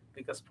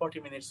 Because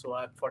 40 minutes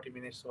walk,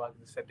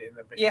 they said in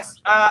the Yes,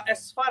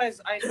 as far as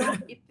I know,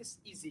 it is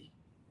easy.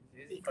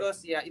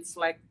 Because it's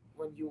like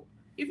when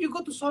if you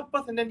go to short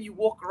path and then you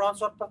walk around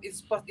short path,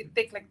 it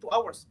takes like 2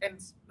 hours and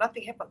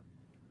nothing happened.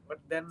 But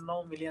then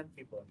no million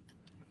people.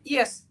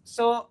 Yes,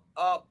 so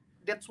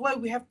that's why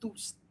we have to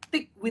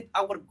stick with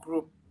our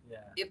group.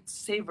 Yeah. It's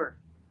safer.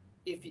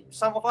 If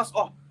some of us,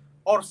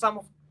 or some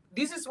of,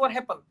 this is what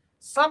happened.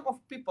 Some of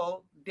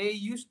people, they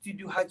used to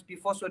do Hajj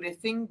before, so they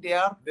think they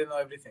know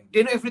everything.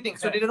 They know everything,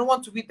 so they don't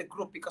want to be the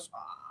group because,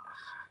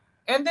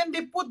 and then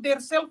they put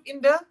themselves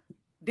in the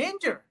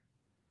danger.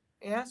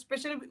 Yeah,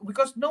 especially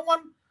because no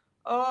one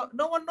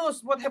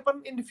knows what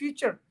happened in the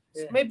future.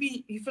 Yeah.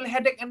 Maybe you feel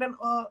headache and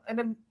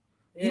then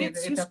He Yeah,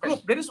 needs it his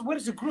happened. group. Where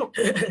is the group?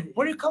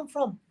 Where you come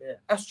from? Yeah.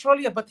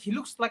 Australia, but he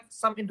looks like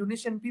some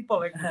Indonesian people.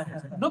 Like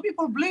no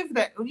people believe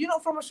that. You're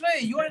not from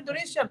Australia. You are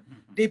Indonesian.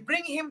 They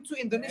bring him to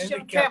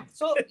Indonesian camp.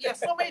 So yeah,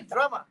 so many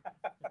drama.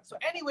 So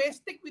anyway,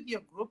 stick with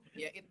your group.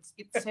 Yeah, it's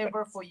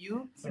safer for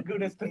you. It's a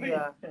good story.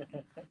 Yeah,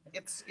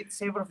 it's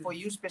safer for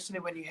you,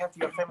 especially when you have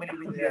your family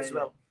with you Yeah, as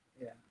well.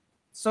 Yeah.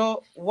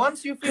 So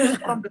once you finish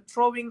from the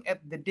throwing at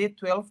the day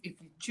 12,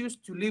 if you choose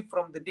to leave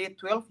from the day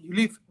 12, you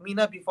leave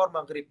Mina before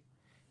Maghrib.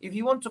 If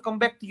you want to come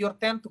back to your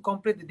tent to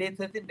complete the day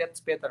 13,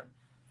 that's better.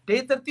 Day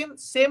 13,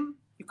 same,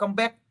 you come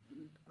back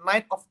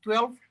night of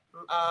 12,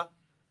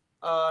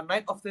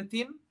 night of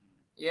 13,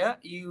 yeah,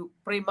 you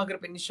pray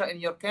Maghrib and Isha in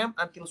your camp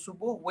until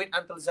Subuh, wait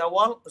until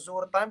Zawal,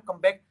 Zuhur time,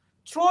 come back,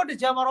 throw the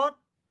Jamarat,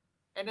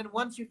 and then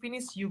once you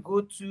finish, you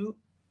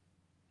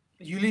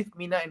leave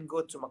Mina and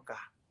go to Makkah.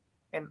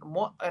 And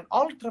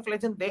all travel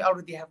agents, they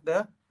already have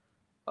the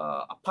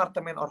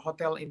apartment or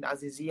hotel in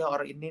Azizia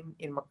or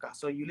in Makkah.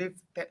 So you leave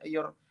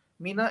your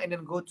Mina and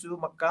then go to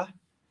Makkah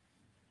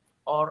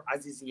or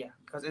Azizia,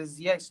 because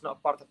Azizia is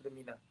not part of the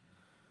Mina.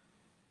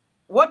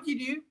 What you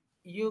do,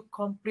 you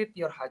complete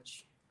your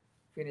Hajj,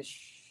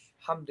 finish,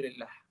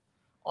 alhamdulillah.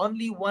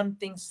 Only one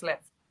thing's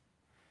left.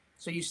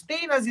 So you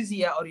stay in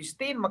Azizia or you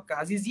stay in Makkah.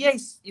 Azizia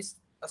is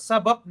a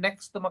suburb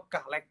next to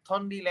Makkah, like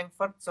Tondi,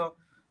 Langford. So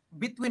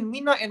between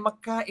Mina and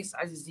Makkah is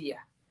Azizia.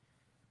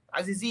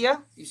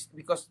 Azizia is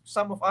because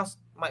some of us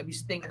might be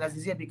staying in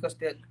Azizia because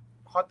the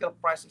hotel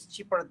price is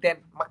cheaper than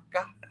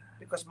Makkah,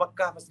 because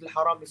Makkah, Masjid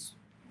al-Haram is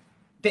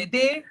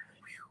they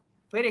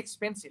very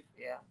expensive.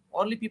 Yeah,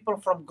 only people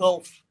from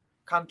Gulf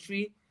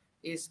country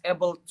is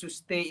able to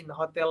stay in the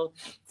hotel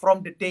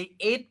from the day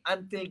 8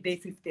 until day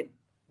 15.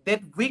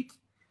 That week,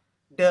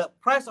 the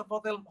price of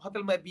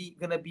hotel might be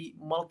gonna be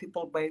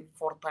multiple by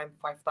 4 times,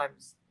 5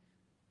 times.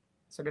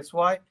 So that's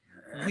why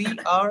we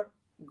are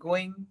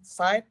going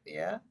side.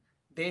 Yeah,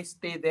 they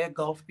stay there,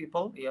 Gulf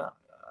people. Yeah,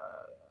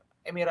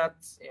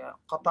 Emirates, yeah,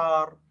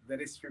 Qatar.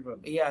 That is people.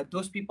 Yeah,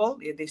 those people,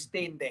 yeah, they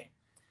stay in there.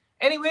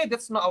 Anyway,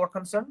 that's not our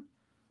concern.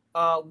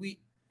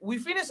 We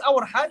finish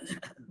our Hajj.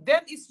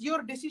 Then it's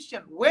your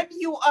decision when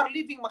you are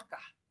leaving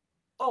Makkah.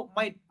 Oh,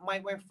 my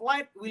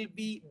flight will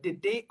be the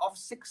day of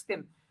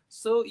 16.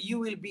 So you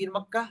will be in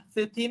Makkah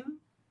 13,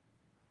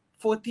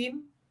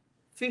 14,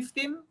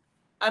 15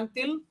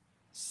 until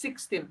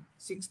 16.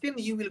 16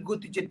 you will go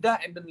to Jeddah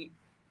and then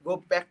go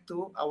back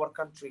to our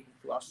country,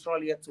 to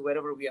Australia, to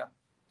wherever we are.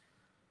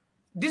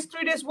 These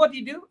 3 days, what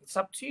you do, it's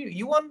up to you.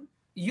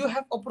 You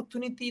have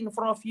opportunity in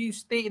front of you,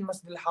 stay in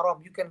Masjid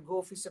al-Haram. You can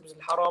go visit Masjid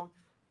al-Haram,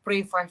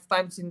 pray 5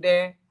 times in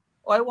there.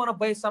 Oh, I want to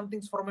buy some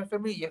things for my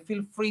family. Yeah,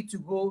 feel free to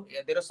go.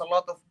 Yeah, there is a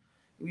lot of,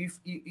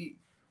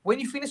 when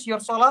you finish your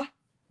salah,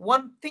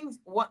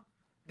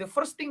 the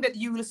first thing that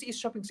you will see is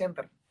shopping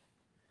center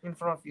in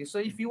front of you. So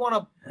if you want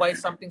to buy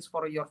some things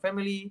for your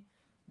family,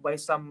 buy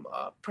some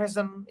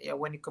present, yeah,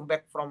 when you come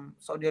back from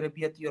Saudi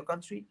Arabia to your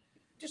country,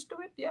 just do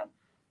it. Yeah,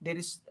 there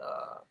is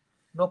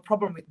no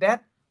problem with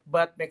that.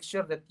 But make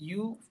sure that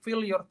you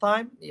fill your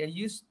time. Yeah,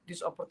 use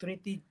this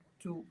opportunity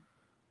to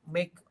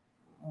make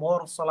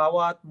more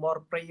salawat, more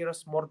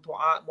prayers, more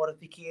dua, more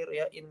dhikr,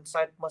 yeah,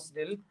 inside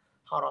Masjid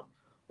Haram.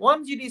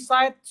 Once you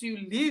decide to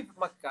leave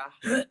Makkah,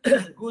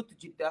 go to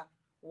Jeddah,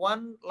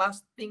 one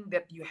last thing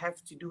that you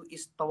have to do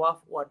is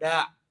tawaf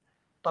wada,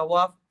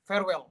 tawaf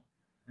farewell.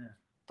 Yeah.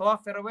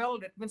 Tawaf farewell,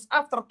 that means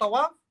after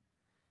tawaf,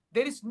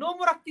 there is no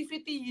more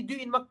activity you do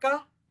in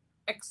Makkah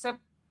except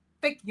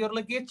take your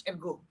luggage and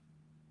go.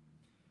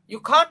 You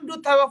can't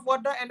do tawaf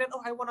wada and then,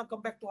 oh, I want to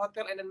come back to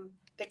hotel and then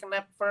take a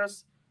nap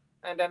first.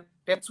 And then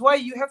that's why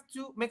you have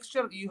to make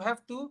sure you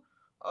have to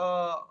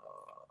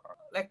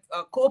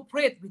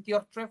cooperate with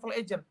your travel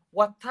agent.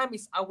 What time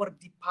is our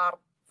depart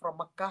from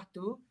Makkah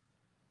to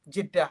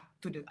Jeddah,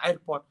 to the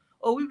airport?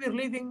 Oh,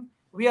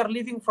 we are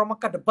leaving from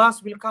Makkah. The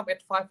bus will come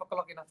at 5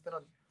 o'clock in the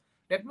afternoon.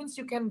 That means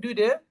you can do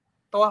the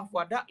tawaf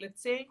wada,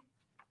 let's say,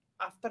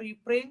 after you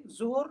pray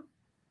Zuhur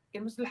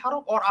in Masjid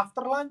al-Haram, or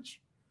after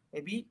lunch,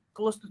 maybe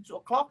close to 2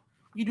 o'clock.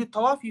 You do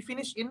tawaf, you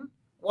finish in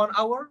 1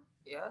 hour.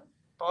 Yeah,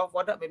 tawaf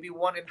wada, maybe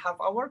 1.5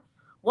 hours.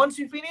 Once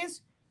you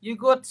finish, you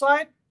go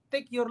outside,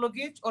 take your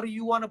luggage, or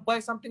you want to buy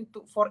something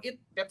for it,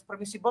 that's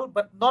permissible,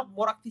 but not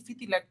more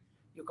activity like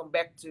you come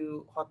back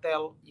to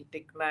hotel, you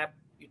take nap,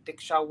 you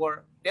take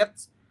shower. That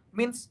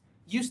means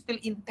you still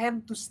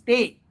intend to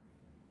stay.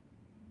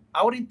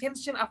 Our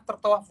intention after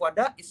tawaf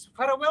wada is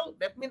farewell.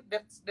 That means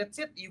that's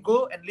it. You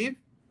go and leave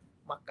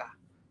Makkah.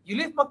 You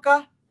leave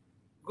Makkah,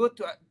 go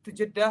to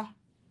Jeddah,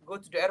 go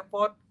to the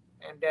airport,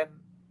 and then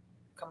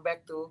come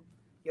back to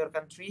your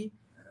country.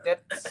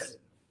 That's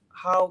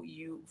how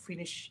you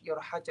finish your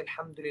Hajj,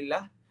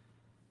 alhamdulillah.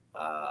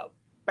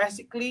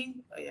 Basically,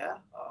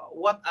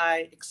 what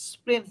I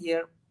explained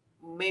here,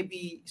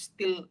 maybe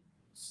still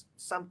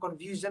some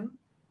confusion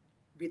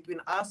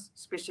between us,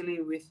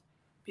 especially with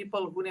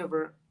people who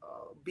never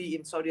be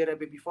in Saudi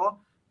Arabia before.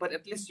 But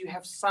at least you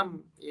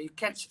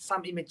catch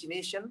some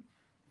imagination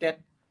that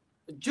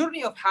the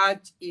journey of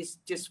Hajj is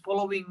just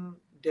following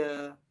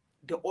the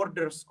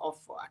orders of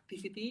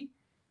activity.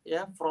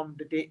 yeah, from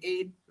the day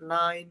 8,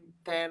 9,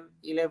 10,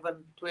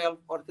 11, 12,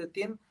 or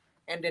 13,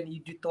 and then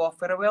you do tawaf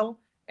farewell,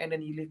 and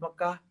then you leave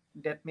Makkah.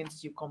 That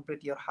means you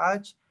complete your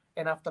Hajj.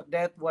 And after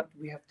that, what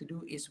we have to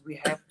do is we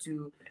have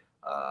to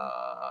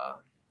uh,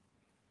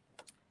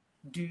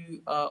 do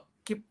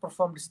keep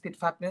perform the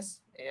steadfastness,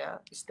 yeah,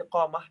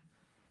 istiqamah,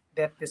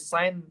 that the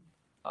sign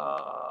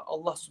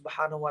Allah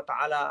subhanahu wa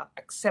ta'ala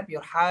accept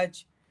your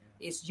Hajj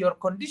is your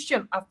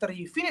condition after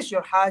you finish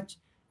your Hajj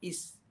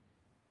is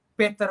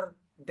better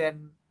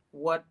than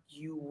what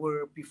you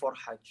were before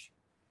Hajj.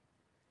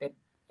 And,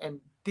 and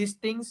these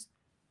things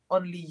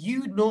only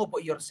you know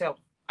about yourself.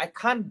 I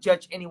can't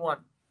judge anyone,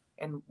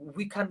 and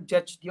we can't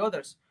judge the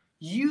others.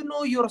 You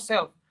know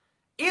yourself.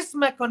 Is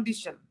my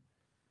condition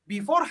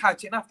before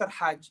Hajj and after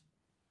Hajj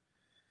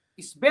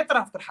is better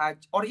after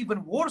Hajj or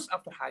even worse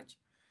after Hajj?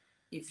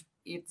 If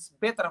it's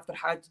better after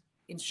Hajj,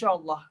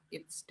 inshallah,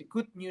 it's the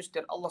good news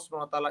that Allah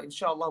subhanahu wa ta'ala,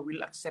 inshallah,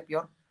 will accept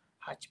your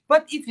Hajj.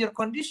 But if your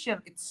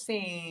condition it's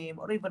same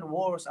or even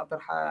worse after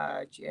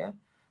Hajj, yeah,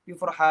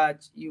 before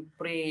Hajj you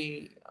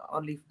pray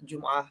only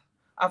Jum'ah,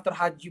 after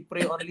Hajj you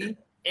pray only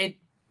Eid,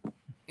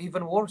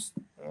 even worse,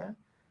 yeah,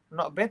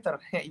 not better,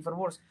 even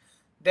worse.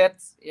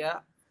 That's,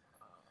 yeah,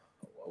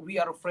 we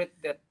are afraid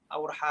that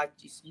our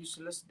Hajj is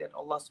useless, that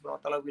Allah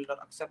subhanahu wa ta'ala will not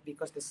accept,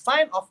 because the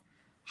sign of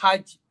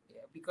Hajj,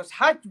 yeah, because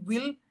Hajj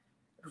will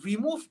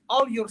remove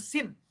all your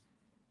sin.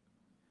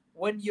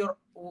 When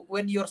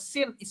your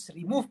sin is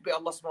removed by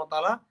Allah subhanahu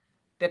wa ta'ala,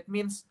 that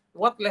means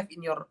what left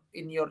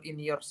in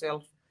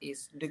yourself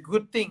is the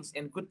good things,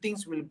 and good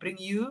things will bring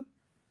you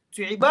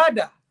to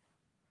ibadah.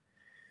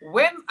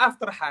 When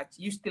after Hajj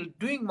you still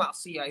doing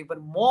ma'siyah even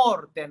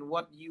more than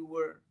what you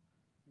were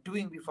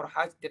doing before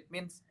Hajj, that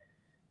means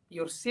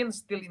your sin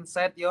still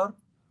inside your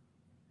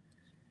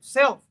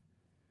self,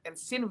 and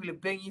sin will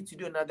bring you to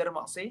do another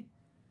ma'siyah.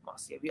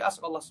 We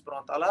ask Allah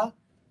subhanahu wa ta'ala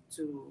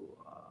to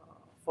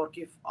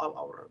forgive all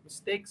our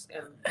mistakes,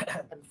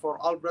 and for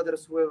all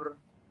brothers who are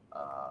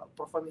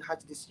performing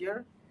Hajj this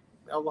year,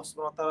 may Allah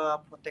subhanahu wa ta'ala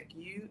protect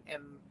you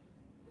and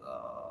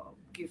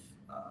give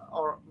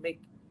or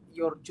make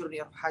your journey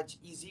of Hajj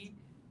easy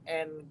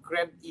and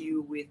grant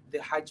you with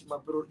the Hajj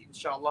Mabrur,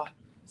 inshallah.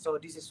 So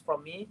this is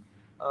from me.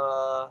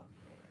 I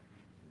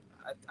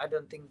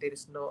don't think there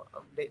is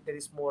there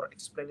is more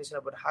explanation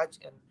about Hajj,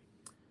 and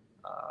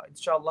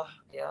inshallah,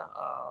 yeah,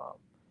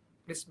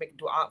 please make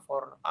dua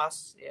for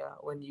us, yeah,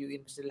 when you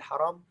in Masjidil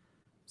Haram.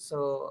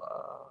 So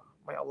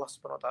may Allah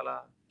subhanahu wa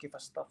ta'ala give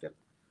us tawfiq.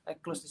 I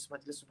close this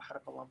majlis.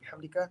 Subhanakallah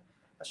bihamdika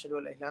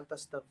asyhadu an la ilaha illa anta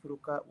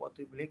astaghfiruka wa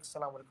atubu ilaik.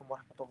 Assalamualaikum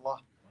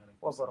warahmatullahi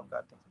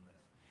wabarakatuh.